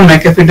তোমার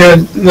ম্যাকাফিটা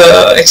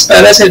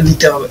এক্সপায়ার আছে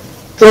দিতে হবে,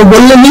 তো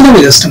বললে নিয়ে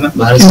নেবে কাস্টমার,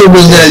 কিন্তু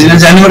বলতে রাজি না,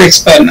 জানি ওর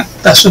এক্সপায়ার না,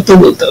 তার সত্ত্বেও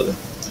বলতে হবে।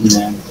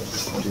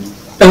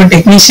 তবে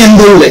টেকনিশিয়ান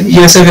বললে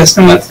ইউএস এর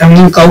কাস্টমার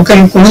এমন কাউকে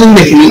আমি কোনোদিন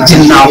দেখিনি যে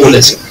না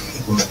বলেছে।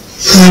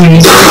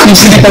 নিজের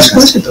টেকনিশিয়ানে কাজ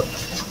করেছে তো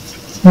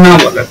না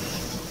বলার,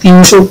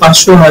 300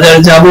 500 1000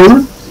 যা বলুন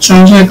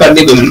সঙ্গে সঙ্গে কার্ড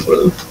দিয়ে পেমেন্ট করে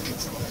দেবো।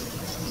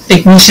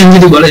 টেকনিশিয়ান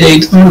যদি বলে যে এই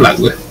তোমার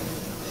লাগবে,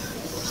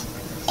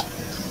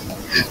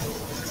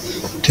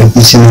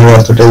 টেকনিশিয়ান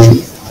অতটাই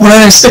ওরা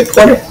রেসপেক্ট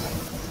করে।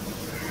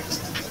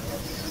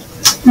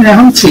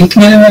 এখন ফেক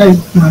নিয়ে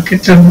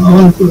মার্কেটটা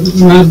অন করে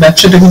দেবো,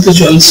 ব্যবসাটা কিন্তু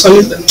জল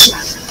সলিড ব্যবসা।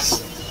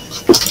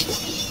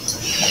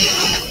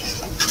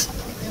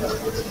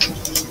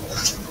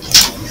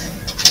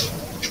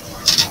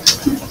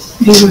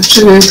 এই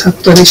ওয়েবসাইটে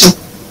থাকতো আর এসব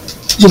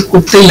কিছু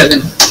করতেই লাগে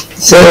না।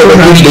 স্যার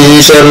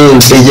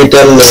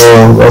ডিজিটাল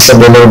ওটা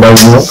বলে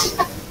বাড়িও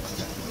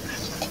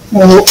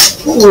ও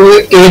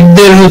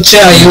এদের হচ্ছে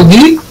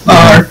আইওডি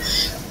আর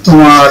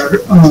তোমার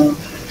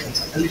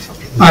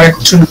আর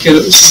একজন কে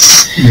রয়েছে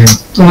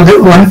তোমাদের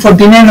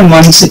 149 আর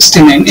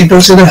 169, এটা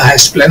হচ্ছে ওদের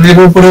হাইয়েস্ট প্ল্যান। এর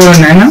উপরে ওরা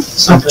নেয় না,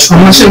 6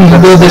 মাসের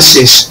মধ্যে ওদের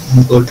শেষ।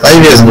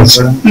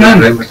 না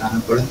না,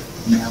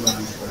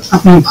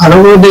 আপনি ভালো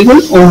করে দেখুন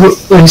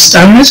ওই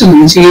স্টার ম্যাচ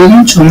নিচে গিয়ে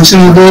 6 মাসের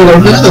মধ্যে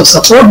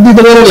সাপোর্ট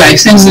দিতে পারে,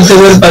 লাইসেন্স দিতে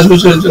পারে 5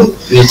 বছরের জন্য।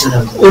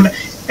 ওটা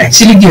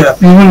অ্যাকচুয়ালি কি হয়,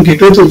 আপনি যখন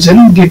গেটওয়ে তুলছেন,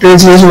 গেটওয়ে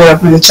জিজ্ঞেস করে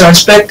আপনাকে চার্জ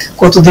ব্যাক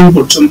কতদিন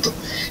পর্যন্ত।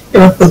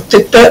 এবার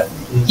প্রত্যেকটা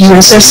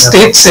ইউএসএর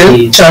স্টেটস এর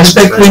চার্জ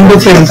ব্যাক উইন্ডো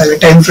ফ্রেম থাকে,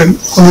 টাইম ফ্রেম,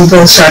 কোনটা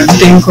 60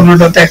 দিন,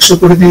 কোনটাতে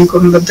 120 দিন,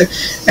 কোনটাতে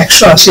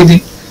 180 দিন,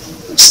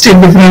 স্টেট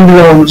ডিফারেন্ট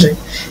অনুযায়ী।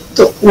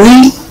 তো ওই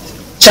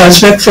চার্জ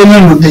ব্যাক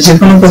ফ্রেমের মধ্যে যে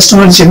কোনো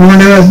কাস্টমার যে কোনো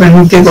টাকা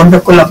ব্যাংকে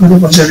কন্ট্যাক্ট করলে আপনাকে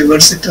পয়সা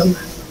রিভার্স দিতে হবে,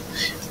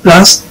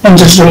 প্লাস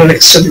 $50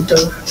 এক্সট্রা দিতে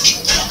হবে।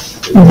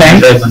 ব্যাংক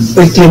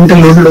ওই ক্লেমটা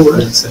লোড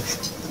করে,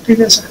 ঠিক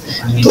আছে?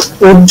 তো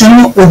ওর জন্য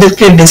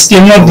ওদেরকে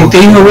ডিসক্লেমার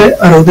দিতেই হবে,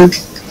 আর ওদের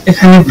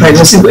এখানে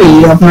প্রাইভেসি এই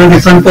আপনার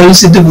রিফান্ড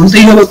পলিসিতে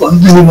বলতেই হবে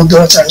কতদিনের মধ্যে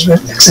ওরা চার্জ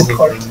ব্যাক অ্যাকসেপ্ট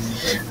করে।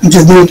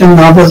 যদি এটা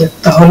না বলে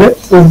তাহলে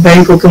ও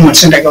ব্যাংক ওকে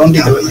মার্চেন্ট অ্যাকাউন্ট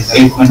দিতে হবে,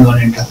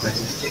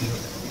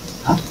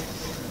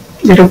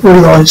 যেটা পুরো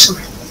র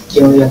হিসেবে।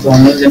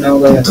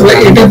 তাহলে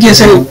এটা কি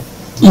আছে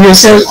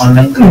ইউএসএ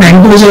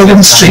ব্যাংকগুলো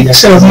যেরকম স্ট্রিক্ট,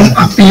 সেরকম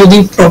আপনি যদি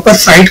প্রপার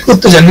ফাইট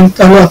করতে জানেন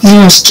তাহলে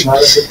আপনিও স্ট্রিক্ট।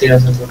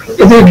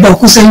 এদের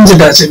ডকুসাইন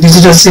যেটা আছে,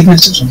 ডিজিটাল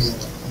সিগনেচার,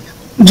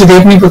 যদি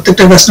আপনি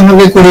প্রত্যেকটা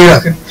কাস্টমারকে করিয়ে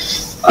রাখেন,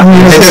 আমি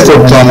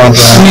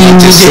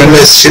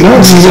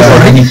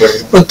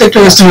প্রত্যেকটা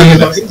কাস্টমারকে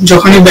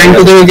যখনই ব্যাংক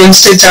ওদের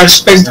এগেইনস্টে চার্জ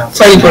ব্যাক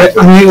ফাইল করে,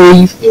 আমি ওই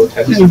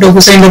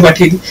ডকুসাইনটা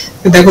পাঠিয়ে দিই,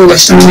 দেখো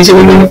কাস্টমার নিচে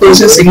বলে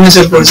করেছে,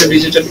 সিগনেচার করেছে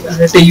ডিজিটাল, আর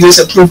এটা ইউএস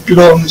অ্যাপ্রুভড ল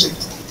অনুযায়ী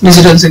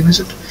ডিজিটাল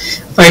সিগনেচার।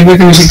 ফাইল ব্যাক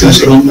আমি শিখতে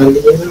পারছি,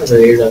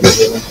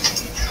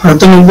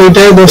 হয়তো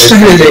 90টায় 10টা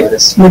হেরে যায়,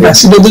 মোট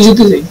 80টা তো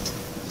জিতে যাই।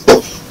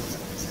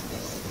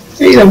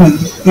 এইরকম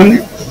মানে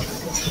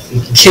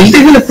খেলতে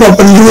গেলে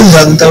প্রপার রুল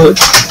জানতে হবে।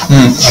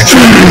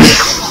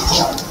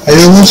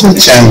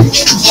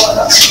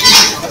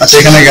 আচ্ছা,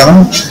 এখানে গেলাম,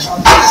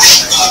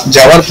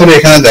 যাওয়ার পরে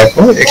এখানে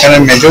দেখো, এখানে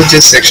মেজর যে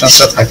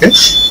সেকশনটা থাকে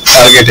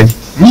টার্গেটিং।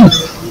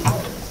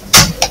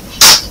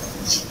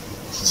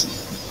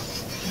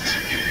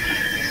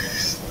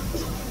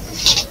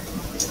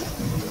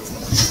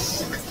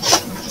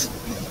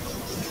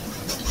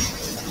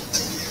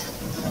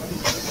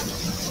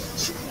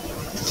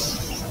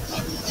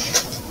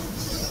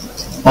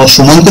 और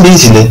सुमन को दिए,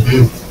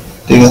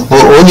 ठीक है,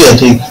 हो गया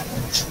ठीक।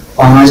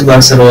 5 बार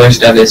सर ओएस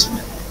डाले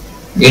इसमें,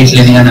 8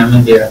 लेने का नाम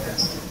नहीं दे रहा था,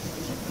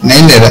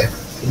 नहीं ले रहा है,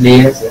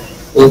 लिया सर।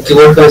 वो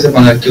कीबोर्ड का वैसे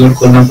पंगा, कीबोर्ड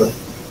खोलना पड़ा।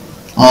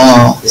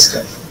 हाँ, इसका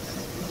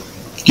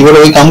कीबोर्ड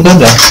वही काम कर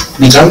रहा है,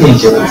 निकाल दें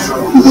कीबोर्ड,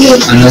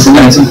 अंदर से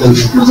कनेक्शन खोल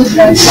दें।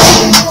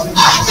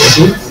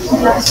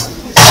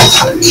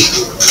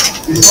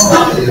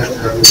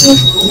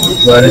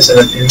 बारे सर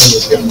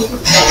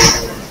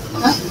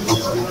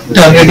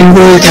টার্গেটিং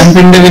করে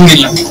ক্যাম্পেইনটাকে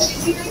নিলাম,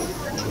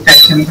 অ্যাড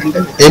ক্যাম্পেইনটা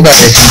এবার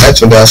এখানে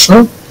চলে আসো,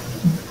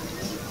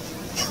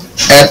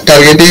 add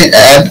targeting,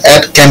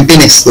 ad campaign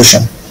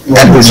exclusion,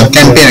 ad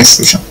campaign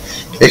exclusion.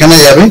 এখানে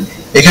যাবে,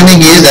 এখানে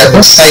গিয়ে দেখো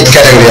সাইট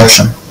ক্যাটাগরি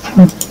অপশন,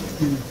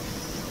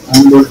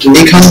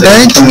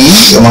 এখানটায়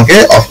তোমাকে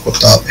অফ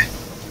করতে হবে,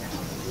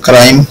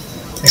 ক্রাইম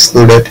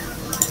এক্সক্লুডেড,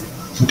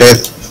 ডেথ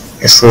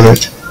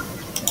এক্সক্লুডেড।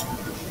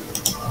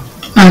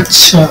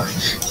 আচ্ছা,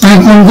 মানে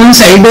কোন কোন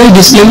সাইডে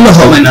ডিসপ্লে গুলো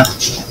হবে না,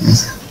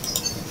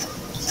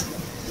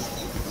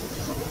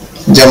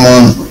 যেমন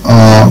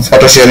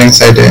ফটো শেয়ারিং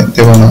সাইটে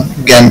দেব না,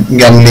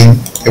 গ্যামলিং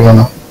দেব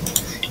না,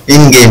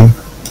 ইন গেম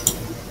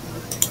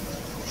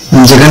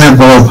যেখানে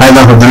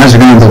ফায়দা হবে না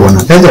সেখানে দেবো না,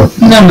 তাই তো?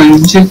 না না,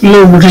 যেগুলো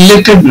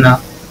রিলেটেড না,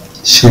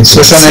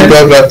 সোশ্যাল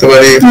নেটওয়ার্ক রাখতে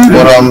পারি,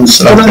 ফোরামস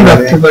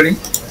রাখতে পারি,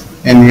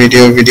 ইন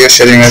ভিডিও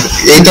শেয়ারিং,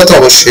 এইটা তো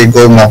অবশ্যই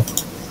গো না,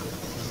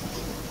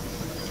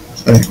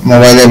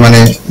 মোবাইলে মানে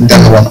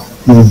দেখাবো না।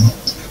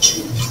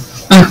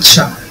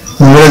 আচ্ছা,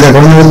 মোবাইলে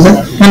দেখাবো না বলতে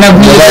মানে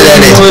আপনি মোবাইল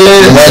অ্যাড, যেগুলো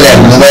মোবাইল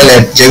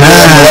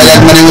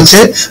অ্যাড মানে হচ্ছে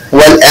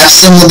মোবাইল অ্যাপস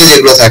এর মধ্যে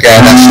যেগুলো থাকে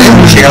অ্যাড আসে,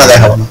 সেখানে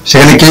দেখাবো না,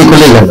 সেখানে ক্লিক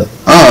করলে গেল।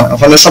 হ্যাঁ,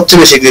 ওখানে সবচেয়ে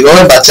বেশি ক্লিক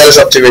করে, বাচ্চারা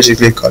সবচেয়ে বেশি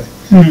ক্লিক করে।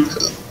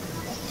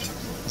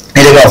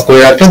 এটাকে অফ করে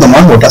রাখলে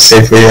তোমার ওটা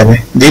সেফ হয়ে যাবে।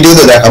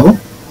 ভিডিওতে দেখাবো,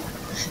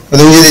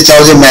 তুমি যদি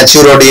চাও যে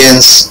ম্যাচিউর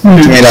অডিয়েন্স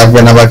তুমি রাখবে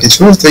না বা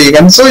কিছু, তো you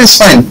can, so it's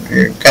fine,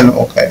 you can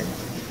okay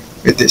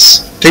with this,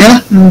 ঠিক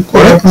আছে?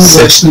 করে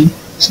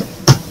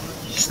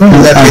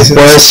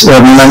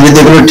আমি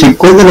যেগুলো ঠিক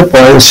করে দিলে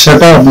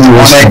পয়সাটা আপনি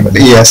অনেক,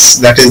 yes,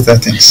 that is the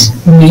things.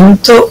 Main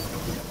তো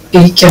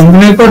এই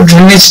ক্যাম্পেইনের পর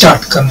ড্রেনেজটা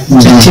আটকানো,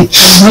 যে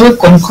ঠিকঠাক ভাবে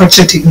কম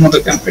খরচে ঠিক মতো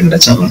ক্যাম্পেইনটা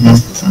চালানো।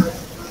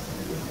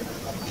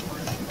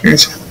 ঠিক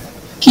আছে,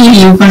 কি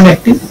ইউ ক্যান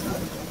অ্যাক্টিভ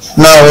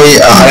না ওই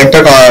আরেকটা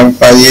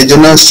এর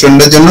জন্য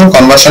স্টুডেন্টের জন্য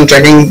কনভার্সন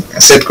ট্র্যাকিং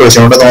সেট করেছি,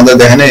 ওটা তোমাদের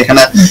দেখেন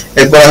এখানে।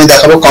 এরপর আমি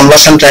দেখাবো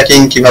কনভার্সন ট্র্যাকিং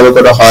কিভাবে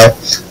করে হয়।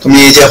 তুমি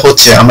এই যে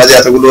হচ্ছে আমরা যে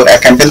এতগুলো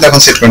ক্যাম্পেইন তো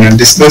এখন সেট করে নিলাম,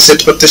 ডিসপ্লে সেট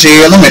করতে শিখে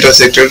গেলাম, এটা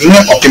সেক্টরের জন্য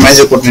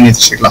অপটিমাইজও করতে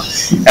নিতে শিখলাম।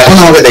 এখন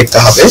আমাকে দেখতে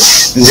হবে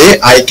যে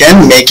I can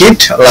make it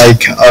like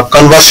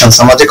conversions,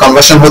 আমার যে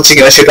কনভার্সন হচ্ছে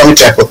কিনা সেটা আমি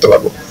ট্র্যাক করতে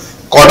পারবো।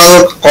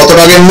 কত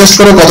টাকা ইনভেস্ট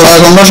করে কত টাকা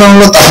কনভার্সন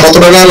হলো, তার कत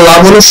টাকা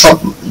लाभ हलो,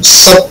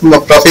 सब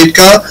प्रॉफिट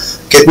का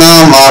कितना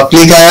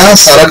क्लिक आया,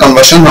 सारा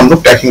कन्वर्जन हम लोग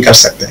ट्रैकिंग कर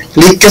सकते हैं।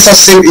 क्लिक के साथ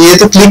सिर्फ ये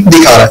तो क्लिक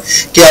दिखा रहा है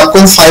कि आपको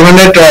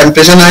 500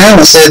 इम्प्रेशन आया,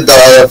 उससे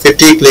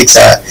 50 क्लिक्स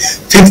आया।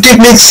 50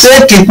 क्लिक्स से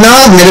कितना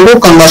मेरे को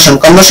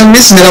कन्वर्जन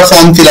मीन्स मेरा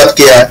फॉर्म फिलअप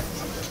किया है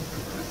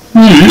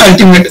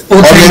अल्टीमेट।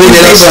 और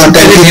मेरे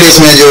 30 पेज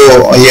में जो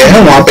ये है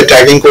वहाँ पे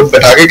ट्रैकिंग कोड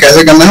बैठा के कैसे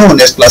करना है वो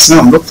नेक्स्ट क्लास में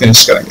हम लोग फिनिश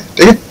करेंगे,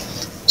 ठीक है।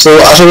 So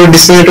आशा करी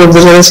डिस्प्ले नेटवर्क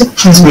बुझे গেছে।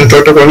 ডিসপ্লে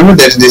নেটওয়ার্কটা করে নেবে,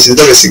 this is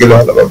the basically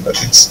all about that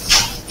things.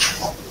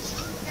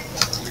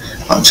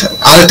 আচ্ছা,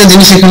 আরেকটা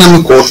জিনিস এখানে আমি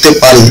করতে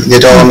পারি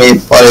যেটা আমি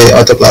পরে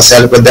হয়তো ক্লাসে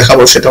আরেকবার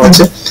দেখাবো, সেটা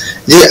হচ্ছে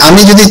যে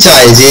আমি যদি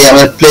চাই যে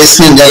আমার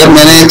प्लेसमेंट अगर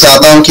मैंने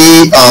चाहता हूं कि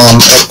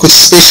कुछ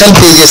स्पेशल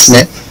पेजेस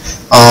में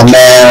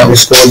मैं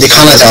उसको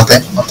दिखाना चाहते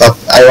हैं, मतलब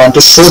I want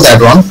to show that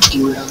one,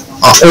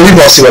 वो भी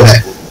पॉसिबल है।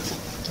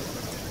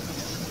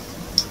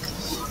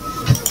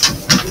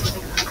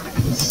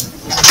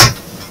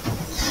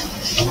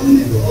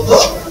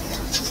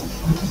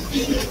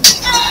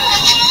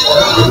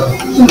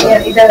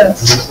 इधर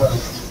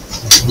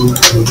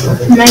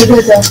मैं इधर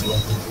जाऊँ।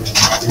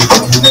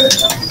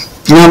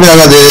 यहाँ पे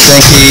अगर दे देते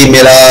हैं कि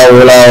मेरा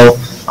ओला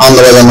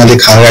आंध्र में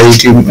दिखाएगा,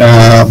 यूट्यूब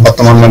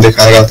वर्तमान में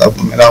दिखाएगा, तब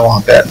मेरा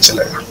वहाँ पे ऐड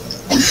चलेगा।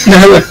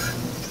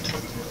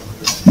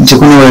 যে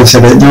কোনো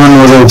ওয়েবসাইটে, যেমন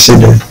ওর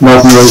ওয়েবসাইটে বা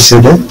আপনার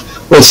ওয়েবসাইটে,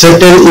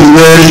 ওয়েবসাইটের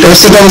ইউআরএলটা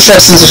সেটা অবশ্যই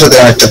অ্যাডসেন্সের সাথে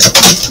কানেক্টেড থাকবে,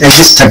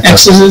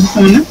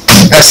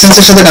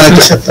 অ্যাডসেন্সের সাথে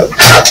কানেক্টেড থাকতে হবে।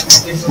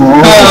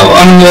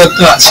 অন্য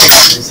তো আছে।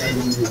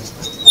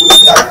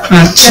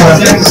 আচ্ছা,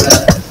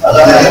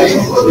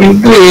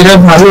 কিন্তু এরা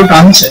ভালো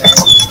টানছে।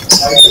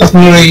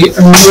 আপনার এই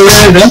এরা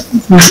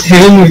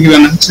হেডিং মুরগি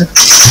বানাচ্ছে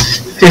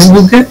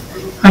ফেসবুকে।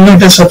 আমি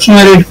এটা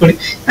সবসময় রেড করি,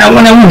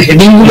 এমন এমন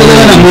হেডিং গুলো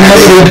দেবে না, মনে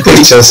হবে রেড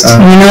করি,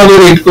 মনে হবে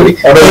রেড করি,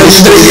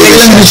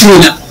 কিছুই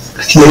না।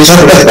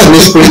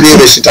 19-20 দিয়ে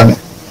বেশি টানে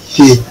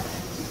কি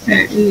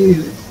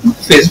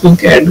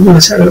ফেসবুকে অ্যাড গুলো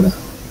ছাড়ে না।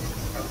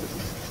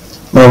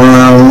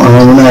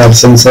 আমার মনে হয়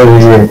অ্যাডসেন্সের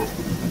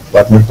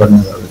পার্টনার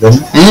হবে, তাই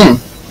না?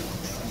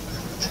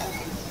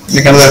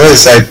 এখানে দেখো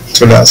সাইট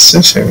চলে আসছে,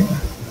 সেগুলো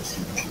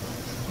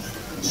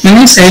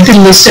মানে সাইটের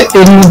লিস্টে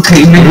এর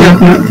মধ্যেই নাকি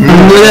আপনার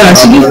আনন্দবাজার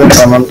আছে কি?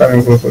 সামানটা আমি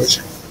উপরে করেছি।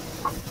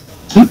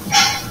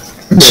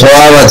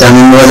 সব আছে,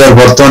 আনন্দবাজার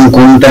বর্তমান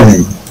কোনটা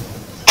নেই?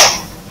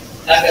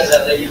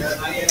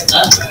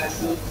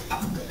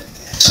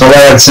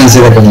 সবাই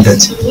অ্যাডসেন্সের অ্যাকাউন্ট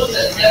আছে।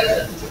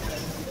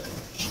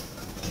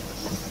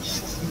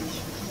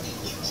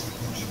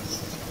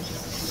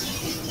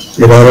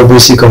 এরা আরো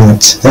বেশি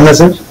কমাচ্ছে, তাই না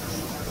স্যার?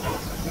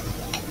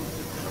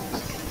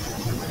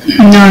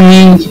 না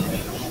নেই,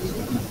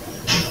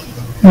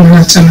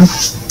 আচ্ছা না।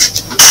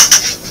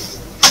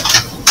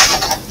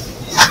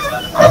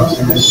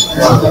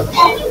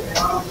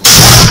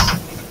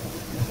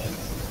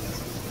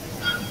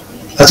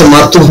 আচ্ছা,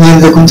 মাতৃভূমি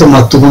দেখুন তো,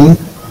 মাতৃভূমি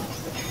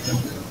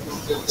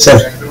স্যার,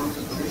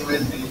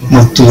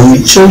 মাতৃভূমি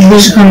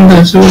 24 ঘন্টা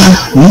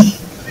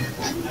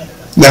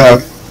দেখো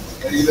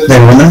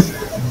দেখবো না,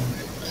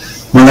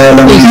 মনে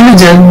হলো এখানে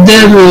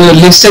যাদের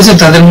লিস্ট আছে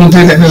তাদের মধ্যে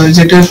দেখা যাবে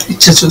যেটা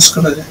ইচ্ছা চুজ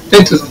করা যায়,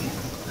 তাই তো?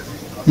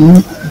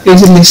 এই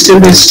যে লিস্টের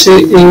বেসে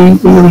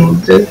এইগুলোর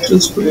মধ্যে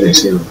চুজ করে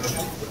এসে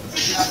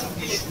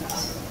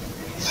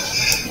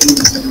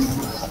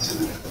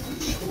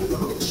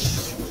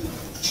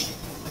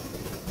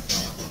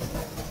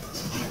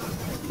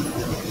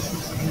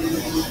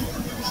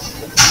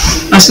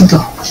আছে তো,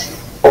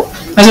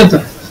 আছে তো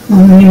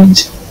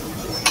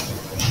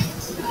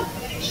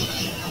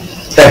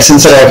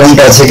অ্যাডসেন্সের অ্যাকাউন্ট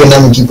আছে কিনা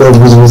আমি কি করে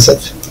বুঝবো স্যার?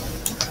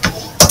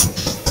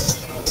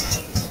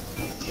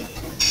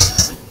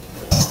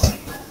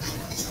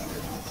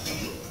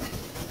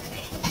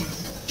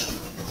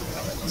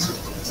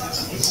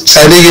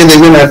 সাইডে গিয়ে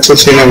দেখবেন অ্যাড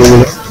চলছে না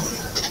গুগলে।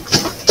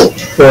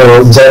 তো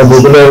যারা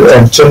গুগলের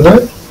অ্যাড চলবে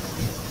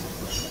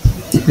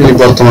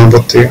বর্তমান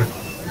পত্রিকা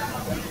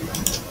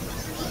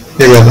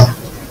এগুলো,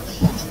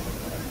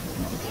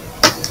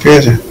 ঠিক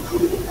আছে।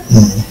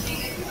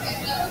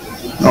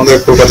 আমাদের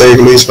কলকাতায়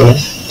এগুলো ইউজ করে।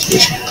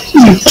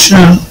 আচ্ছা,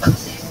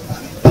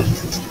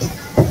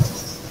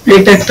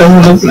 এটা একটা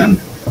ভালো প্ল্যান।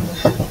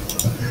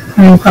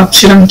 আমি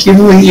ভাবছিলাম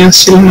কিভাবে নিয়ে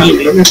আসছিলাম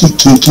মালগুলোকে।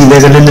 কি কি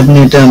দেখালেন আপনি?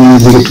 এটা আমি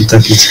একটু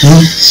তাকিয়েছি।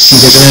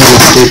 কি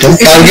দেখালেন এটা?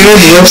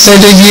 টার্গেটেড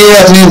ওয়েবসাইটে গিয়ে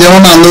আপনি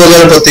যেমন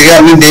আনন্দবাজার পত্রিকা,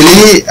 আপনি ডেলি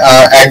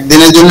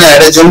একদিনের জন্য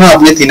অ্যাডের জন্য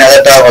আপনি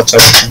 3000 টাকা খরচা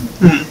করছেন।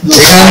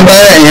 एकान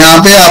पर यहाँ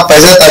पे आप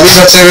पैसा तभी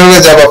खर्च करोगे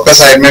जब आपका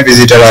साइट में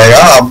विजिटर आएगा,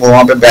 आप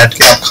वहाँ पे बैठ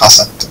के आप खा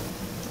सकते हो।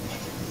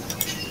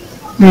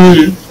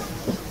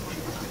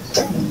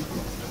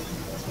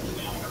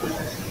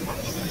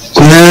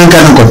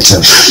 কেন করতে আচ্ছা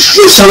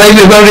সবাই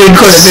পেপার রিড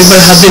করে, পেপার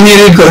হাতে নিয়ে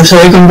রিড করে,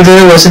 সবাই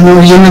কম্পিউটারে বসে,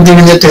 ওই জন্য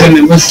 3000 টাকা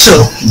নেবে, বুঝছো?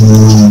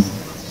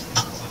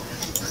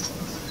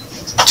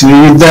 চুরি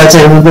বিদ্যা আছে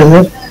এর মধ্যে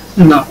স্যার?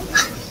 না,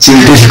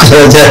 চিন্তিত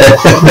করা যায়।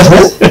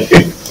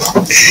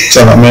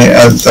 চলো আমি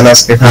তাহলে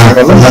আজকে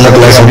ভালো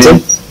ক্লাস হচ্ছে।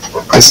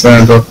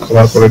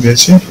 কভার করে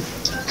দিয়েছি।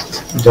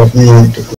 আপনি